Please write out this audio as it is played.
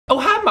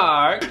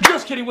Walmart.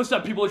 Just kidding, what's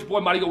up people, it's your boy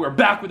Mighty Go. We're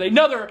back with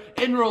another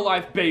in real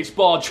life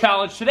baseball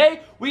challenge.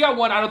 Today, we got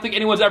one I don't think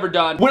anyone's ever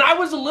done. When I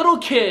was a little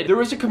kid, there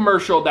was a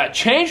commercial that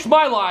changed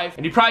my life,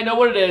 and you probably know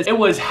what it is. It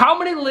was, how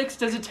many licks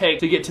does it take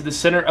to get to the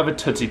center of a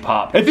Tootsie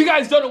Pop? If you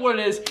guys don't know what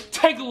it is,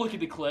 take a look at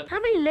the clip. How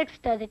many licks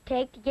does it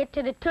take to get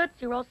to the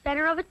Tootsie Roll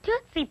center of a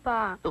Tootsie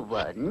Pop?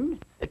 1,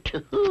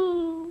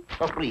 2,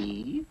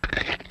 3.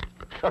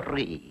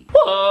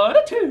 1,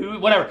 2,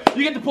 whatever.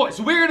 You get the point.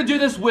 So we're gonna do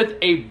this with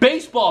a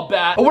baseball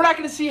bat, but we're not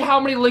gonna see how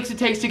many licks it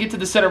takes to get to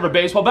the center of a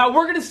baseball bat.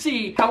 We're gonna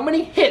see how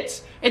many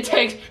hits it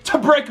takes to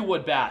break a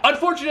wood bat.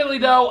 Unfortunately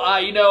though,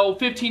 you know,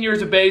 15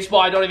 years of baseball,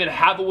 I don't even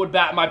have a wood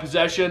bat in my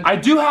possession. I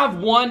do have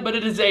one, but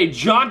it is a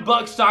John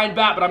Buck signed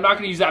bat, but I'm not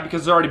gonna use that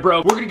because it's already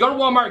broke. We're gonna go to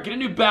Walmart, get a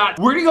new bat.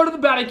 We're gonna go to the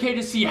batting cage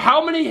to see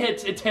how many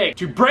hits it takes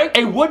to break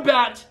a wood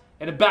bat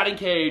in a batting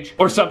cage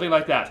or something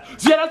like that.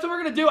 So yeah, that's what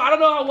we're gonna do. I don't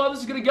know how well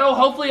this is gonna go.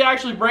 Hopefully it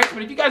actually breaks,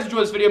 but if you guys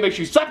enjoy this video, make sure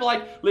you slap a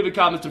like, leave a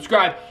comment,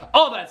 subscribe,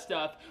 all that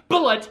stuff.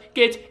 But let's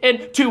get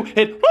into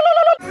it.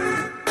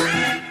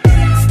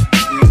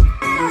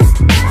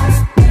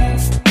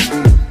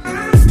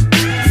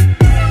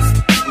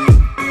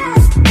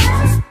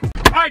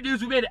 Alright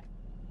dudes, we made it.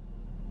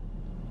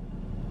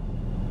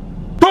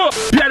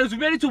 Yeah, dudes, we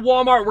made it to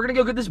Walmart. We're gonna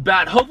go get this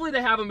bat. Hopefully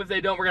they have them. If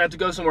they don't, we're gonna have to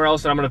go somewhere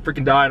else and I'm gonna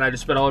freaking die and I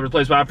just spit all over the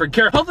place, but I don't freaking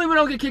care. Hopefully we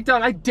don't get kicked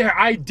out.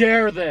 I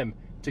dare them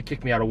to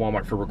kick me out of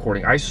Walmart for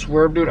recording. I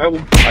swear, dude, I will.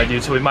 Alright,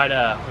 dude, so we might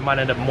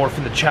end up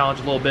morphing the challenge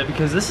a little bit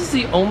because this is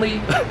the only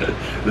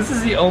this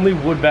is the only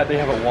wood bat they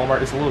have at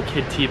Walmart. It's a little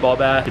kid T-ball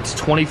bat. It's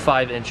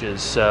 25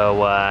 inches,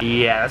 so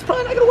yeah, that's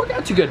probably not gonna work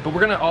out too good. But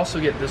we're gonna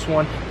also get this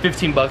one,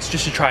 15 bucks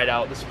just to try it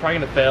out. This is probably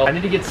gonna fail. I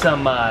need to get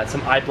some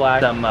eye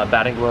black, some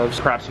batting gloves,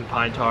 perhaps some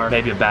pine tar,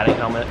 maybe a batting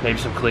helmet, maybe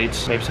some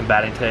cleats, maybe some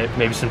batting tape,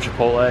 maybe some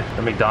Chipotle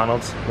or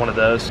McDonald's, one of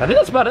those. I think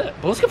that's about it.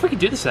 But let's go freaking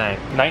do this thing.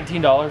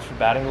 $19 for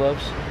batting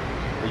gloves.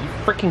 Are you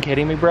freaking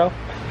kidding me, bro?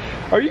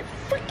 Are you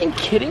freaking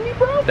kidding me,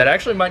 bro? That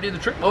actually might do the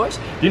trick, boys.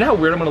 Do you know how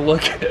weird I'm gonna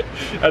look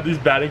at these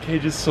batting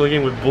cages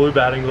swinging with blue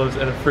batting gloves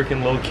and a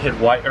freaking little kid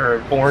white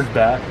or orange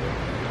bat?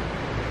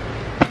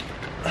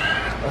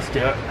 Let's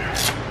do it.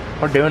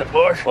 We're doing it,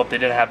 boys. Well, they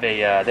didn't have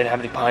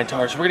any pine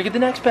tar, so we're gonna get the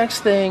next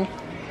best thing,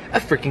 a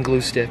freaking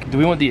glue stick. Do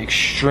we want the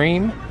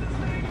extreme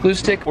glue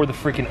stick or the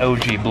freaking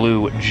OG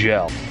blue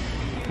gel?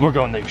 We're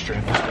going the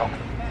extreme. Let's go.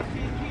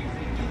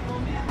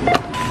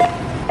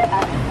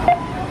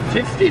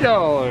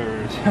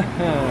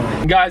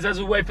 $50. Guys, as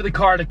we wait for the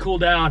car to cool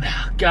down,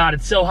 God,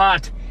 it's so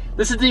hot.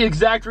 This is the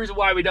exact reason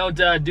why we don't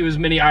do as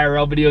many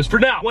IRL videos for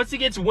now. Once it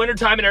gets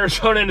wintertime in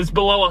Arizona and it's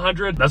below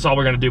 100, that's all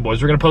we're gonna do,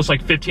 boys. We're gonna post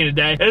like 15 a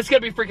day, and it's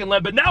gonna be freaking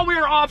lit. But now we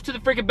are off to the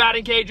freaking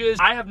batting cages.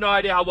 I have no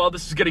idea how well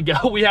this is gonna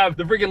go. We have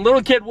the freaking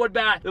little kid wood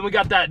bat, then we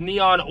got that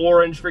neon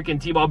orange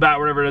freaking T-ball bat,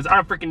 whatever it is. I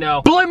don't freaking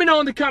know. But let me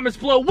know in the comments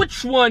below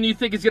which one you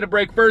think is gonna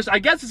break first. I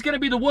guess it's gonna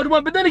be the wood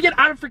one, but then again,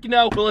 I don't freaking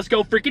know. But let's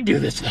go freaking do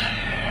this.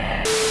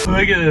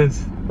 Look at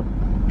this.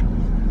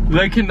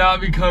 That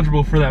cannot be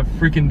comfortable for that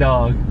freaking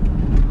dog.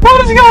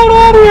 What is going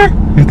on here?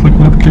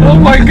 Oh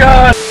my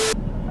God.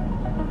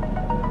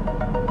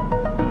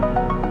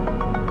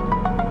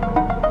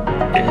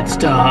 It's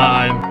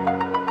time.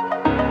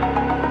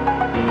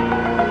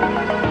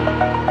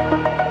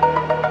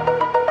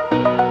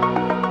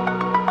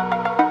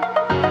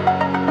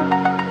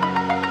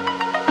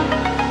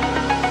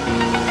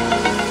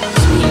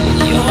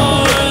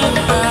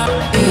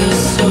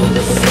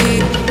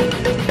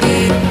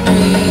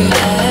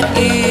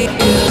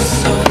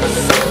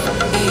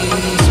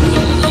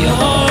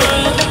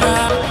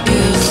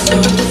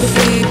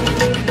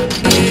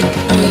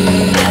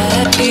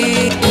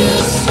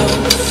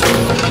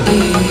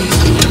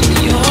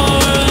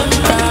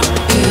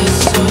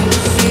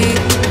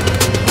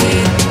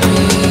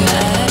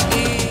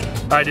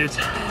 Alright dudes,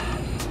 it's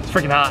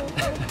freaking hot.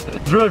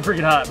 It's really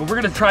freaking hot, but we're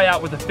gonna try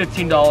out with a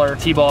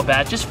 $15 T-ball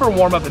bat just for a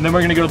warm up, and then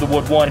we're gonna go to the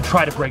wood one and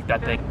try to break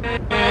that thing.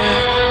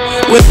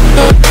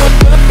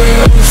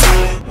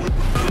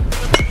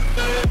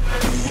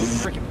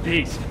 Freaking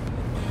beast.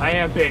 I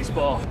am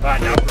baseball.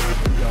 Alright, now we're go.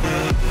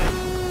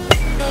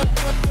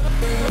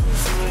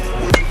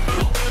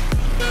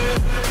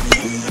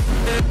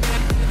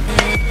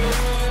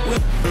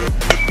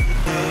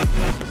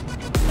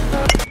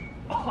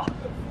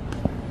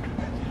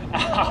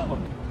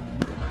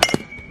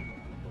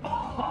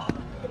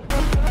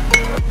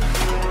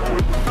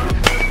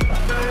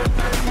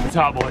 It's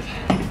hot, boys.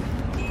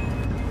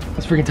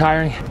 It's freaking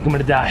tiring. I'm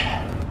gonna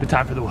die. The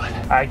time for the wood.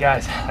 All right,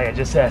 guys, like I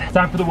just said,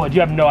 time for the wood.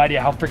 You have no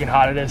idea how freaking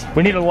hot it is.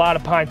 We need a lot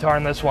of pine tar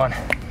in this one.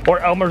 Or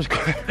Elmer's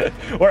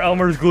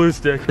glue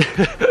stick.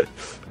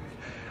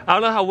 I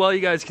don't know how well you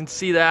guys can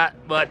see that,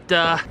 but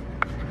I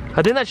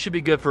think that should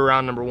be good for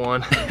round number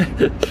one.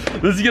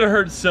 This is gonna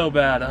hurt so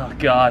bad. Oh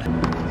God.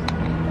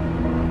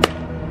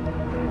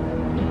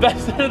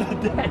 Best hit of the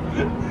day.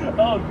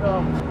 Oh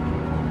no.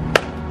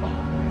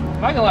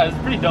 I'm not gonna lie, it's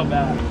pretty dope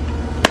bad.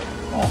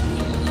 Oh.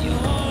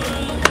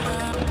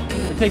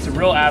 It takes a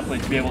real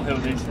athlete to be able to hit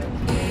with these things.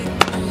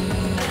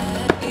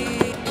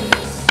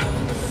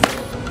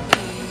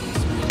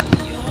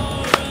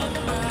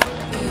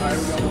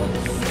 Alright, here we go.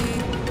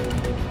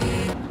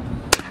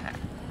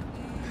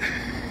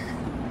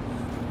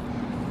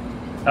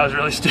 That was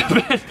really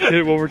stupid. Hit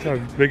it one more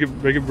time. Make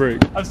it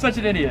break. I'm such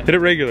an idiot. Hit it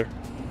regular.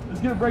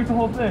 It's gonna break the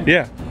whole thing.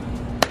 Yeah.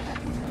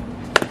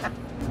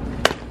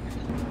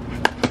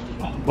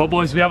 Well,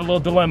 boys, we have a little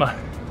dilemma.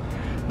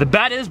 The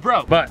bat is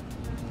broke, but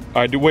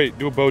All right,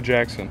 do a Bo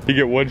Jackson. You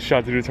get one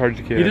shot to do as hard as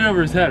you can. he did it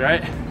over his head,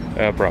 right?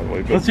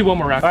 Probably. But Let's do one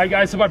more round. All right,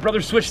 guys, so my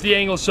brother switched the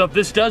angle, so if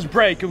this does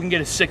break, we can get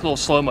a sick little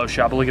slow-mo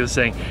shot, but look at this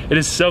thing. It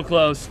is so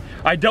close.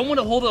 I don't want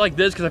to hold it like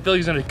this because I feel like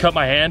he's gonna cut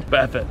my hand, but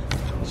F it.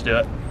 Let's do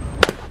it.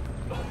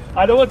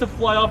 I don't want to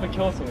fly off and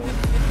kill someone.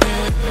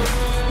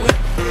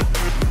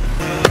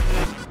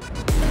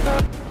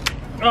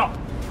 Oh.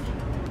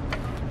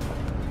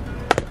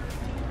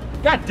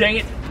 God dang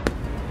it.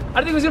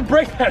 I didn't think it was gonna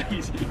break that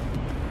easy.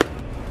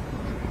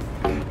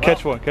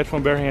 catch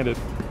one barehanded.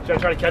 Should I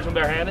try to catch one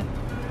barehanded?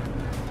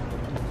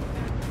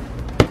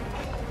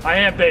 I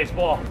am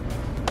baseball.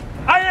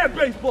 I am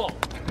baseball.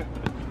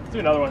 Let's do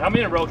another one. How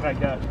many in a row can I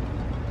catch?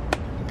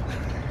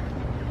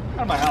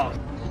 Out of my house.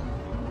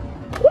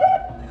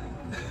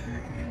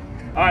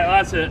 All right,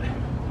 that's it.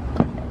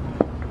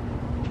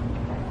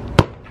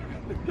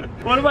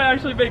 What if I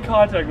actually made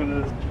contact with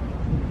this?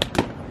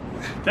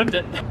 Tipped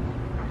it.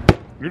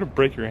 You're gonna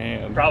break your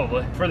hand.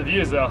 Probably. For the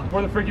views though.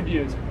 For the freaking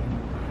views.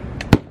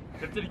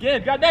 Tipped it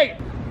again. God dang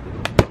it.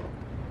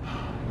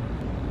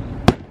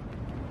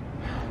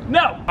 No!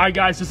 All right,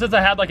 guys, so since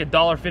I had like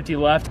 $1.50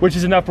 left, which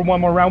is enough for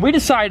one more round, we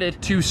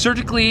decided to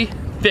surgically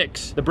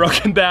fix the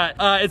broken bat.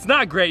 It's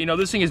not great, you know,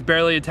 this thing is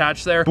barely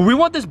attached there, but we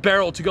want this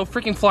barrel to go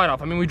freaking flying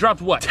off. I mean, we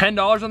dropped what,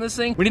 $10 on this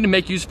thing? We need to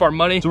make use of our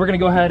money, so we're gonna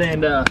go ahead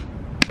and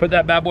put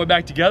that bad boy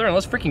back together and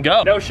let's freaking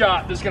go. No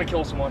shot, this is gonna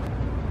kill someone.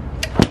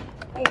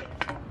 Oh.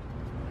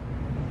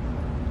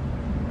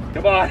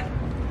 Come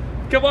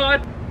on, come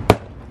on.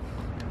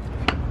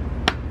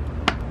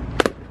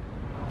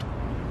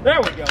 There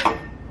we go.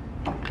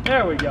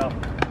 There we go.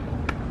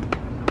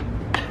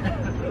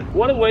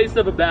 What a waste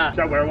of a bat.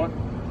 Should I wear one?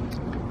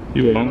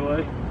 You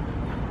won't.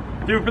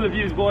 Do it for the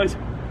views, boys.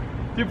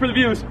 Do it for the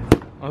views.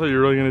 I thought you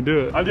were really gonna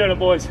do it. I'm doing it,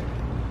 boys.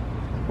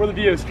 For the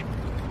views.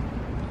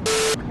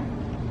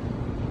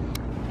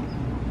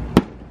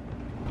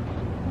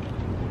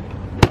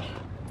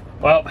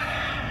 Well,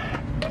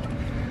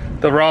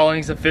 the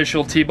Rawlings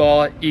official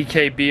T-ball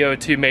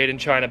EKBO2 made in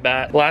China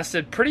bat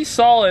lasted pretty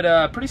solid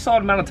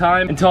amount of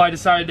time until I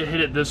decided to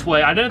hit it this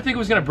way. I didn't think it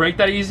was gonna break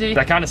that easy.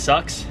 That kind of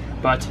sucks,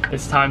 but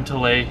it's time to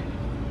lay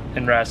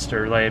and rest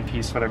or lay in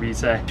peace, whatever you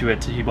say, to a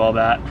T-ball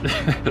bat.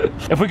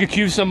 If we could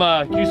cue some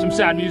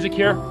sad music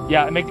here.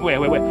 Yeah, wait.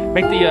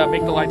 Make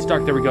the lights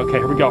dark. There we go. Okay,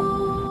 here we go.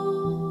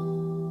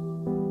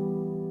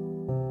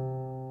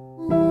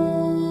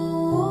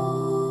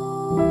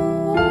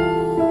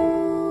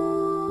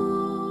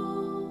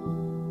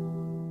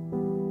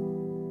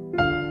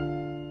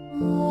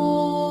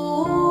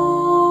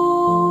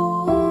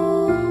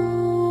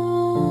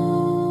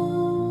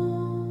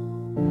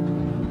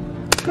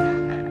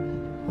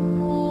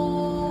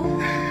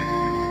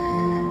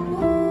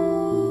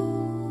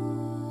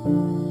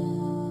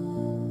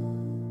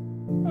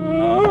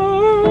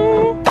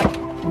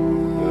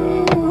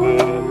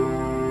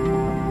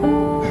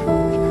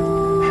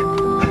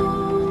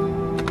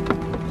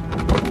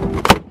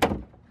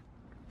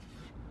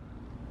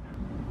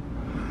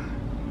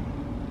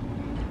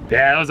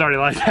 Yeah, that was already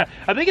like that.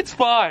 I think it's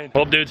fine.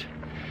 Well, dudes,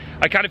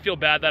 I kind of feel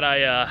bad that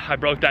I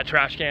broke that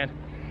trash can.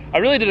 I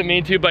really didn't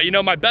mean to, but you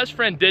know, my best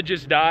friend did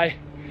just die,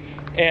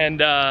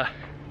 and I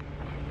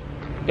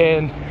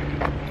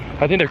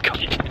think they're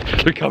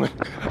coming.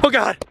 Oh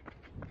God!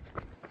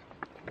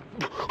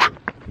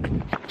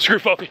 Screw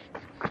Fofi.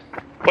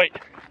 Wait,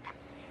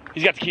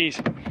 he's got the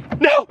keys.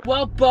 No.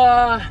 Well,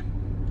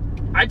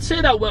 I'd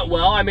say that went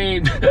well. I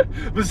mean,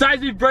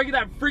 besides me breaking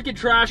that freaking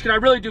trash can, I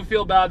really do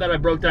feel bad that I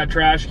broke that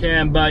trash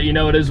can, but you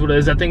know, it is what it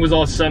is. That thing was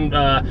all sun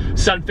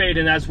fade,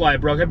 and that's why I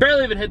broke it. I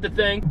barely even hit the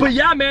thing. But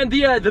yeah, man,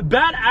 the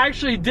bat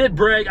actually did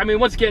break. I mean,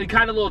 once again,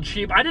 kind of a little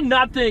cheap. I did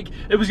not think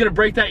it was gonna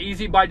break that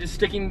easy by just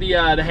sticking the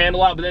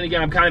handle out, but then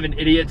again, I'm kind of an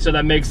idiot, so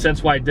that makes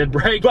sense why it did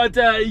break. But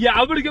yeah,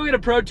 I'm gonna go get a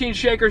protein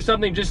shake or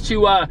something just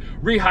to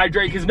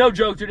rehydrate, because no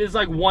joke, dude, it's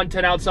like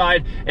 110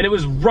 outside, and it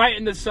was right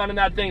in the sun in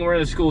that thing. We're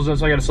in the school zone,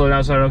 so I gotta slow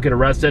down so I don't get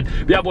arrested.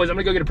 But yeah, boys, I'm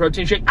gonna go get a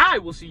protein shake. I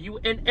will see you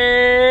in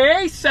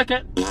a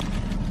second.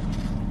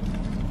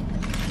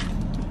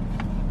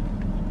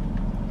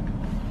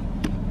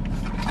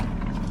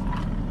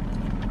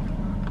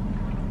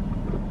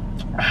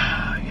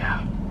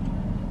 Yeah.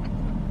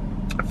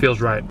 It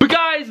feels right. But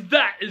guys,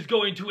 that is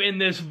going to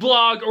end this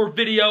vlog or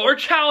video or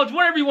challenge,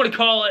 whatever you want to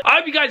call it. I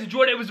hope you guys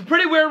enjoyed it. It was a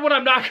pretty weird one,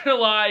 I'm not gonna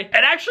lie. It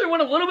actually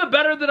went a little bit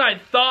better than I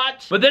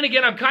thought. But then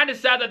again, I'm kind of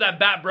sad that that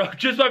bat broke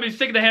just by me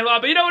sticking the handle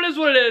out. But you know, it is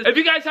what it is. If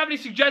you guys have any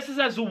suggestions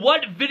as to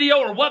what video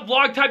or what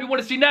vlog type you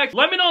want to see next,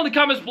 let me know in the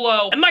comments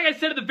below. And like I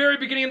said at the very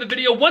beginning of the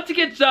video, once it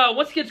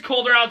gets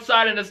colder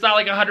outside and it's not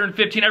like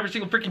 115 every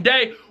single freaking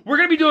day, we're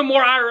gonna be doing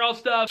more IRL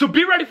stuff. So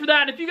be ready for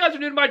that. And if you guys are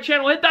new to my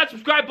channel, hit that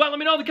subscribe button. Let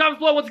me know in the comments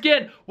below once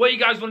again what you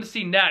guys want to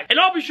see next. And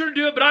I'll be sure to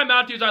do it, but I'm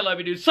out, dudes. I love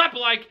you, dudes. Slap a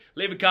like,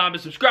 leave a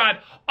comment, subscribe,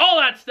 all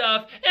that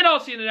stuff, and I'll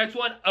see you in the next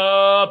one.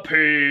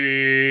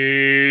 Peace.